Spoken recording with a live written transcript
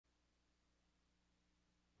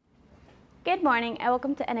Good morning and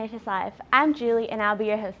welcome to NHSLive. I'm Julie and I'll be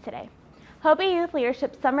your host today. HOBY Youth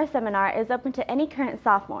Leadership Summer Seminar is open to any current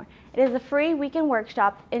sophomore. It is a free weekend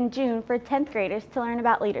workshop in June for 10th graders to learn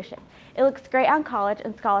about leadership. It looks great on college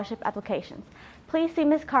and scholarship applications. Please see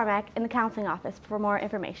Ms. Carmack in the counseling office for more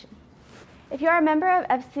information. If you are a member of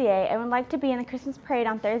FCA and would like to be in the Christmas parade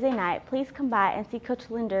on Thursday night, please come by and see Coach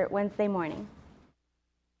Linder Wednesday morning.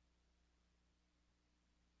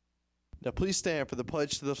 Now please stand for the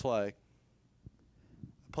pledge to the flag.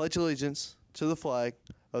 I pledge allegiance to the flag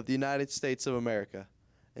of the United States of America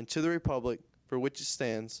and to the republic for which it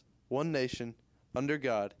stands, one nation, under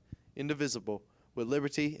God, indivisible, with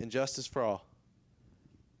liberty and justice for all.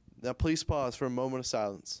 Now please pause for a moment of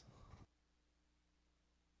silence.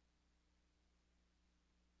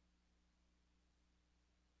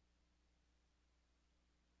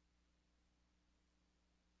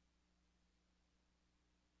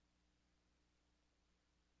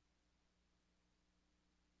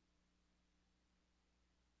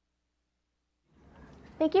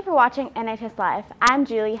 Thank you for watching NHSLive. I'm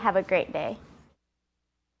Julie. Have a great day.